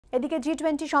এদিকে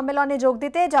জি20 সম্মেলনে যোগ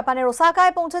দিতে জাপানের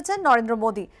ওসাকায় পৌঁছেছেন নরেন্দ্র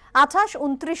মোদী।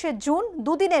 28-29 জুন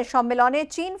দুদিনের সম্মেলনে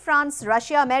চীন, ফ্রান্স,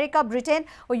 রাশিয়া, আমেরিকা, ব্রিটেন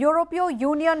ও ইউরোপীয়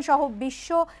ইউনিয়ন সহ বিশ্ব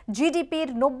জিডিপির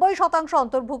 90%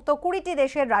 অন্তর্ভুক্ত 20টি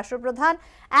দেশের রাষ্ট্রপ্রধান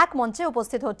এক মঞ্চে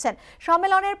উপস্থিত হচ্ছেন।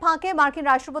 সম্মেলনের ফাঁকে মার্কিন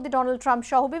রাষ্ট্রপতি ডোনাল্ড ট্রাম্প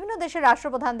সহ বিভিন্ন দেশের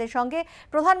রাষ্ট্রপ্রধানদের সঙ্গে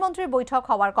প্রধানমন্ত্রীর বৈঠক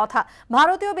হওয়ার কথা।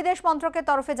 ভারতীয় বিদেশ মন্ত্রকের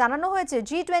তরফে জানানো হয়েছে,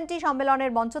 জি20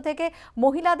 সম্মেলনের মঞ্চ থেকে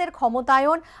মহিলাদের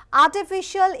ক্ষমতায়ন,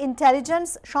 আর্টিফিশিয়াল ইন্টেলিজেন্স,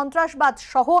 সন্ত্রাসবাদ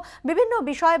সহ বিভিন্ন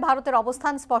বিষয়ে ভারতের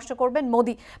অবস্থান স্পষ্ট করবেন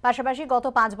মোদী। পাশাপাশি গত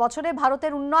 5 বছরে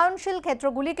ভারতের উন্নয়নশীল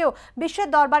ক্ষেত্রগুলিকেও বিশ্বের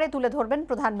দরবারে তুলে ধরবেন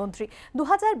প্রধানমন্ত্রী।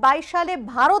 2022 সালে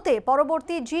ভারতে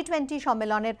পরবর্তী জি20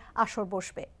 সম্মেলনের আসর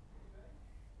বসবে।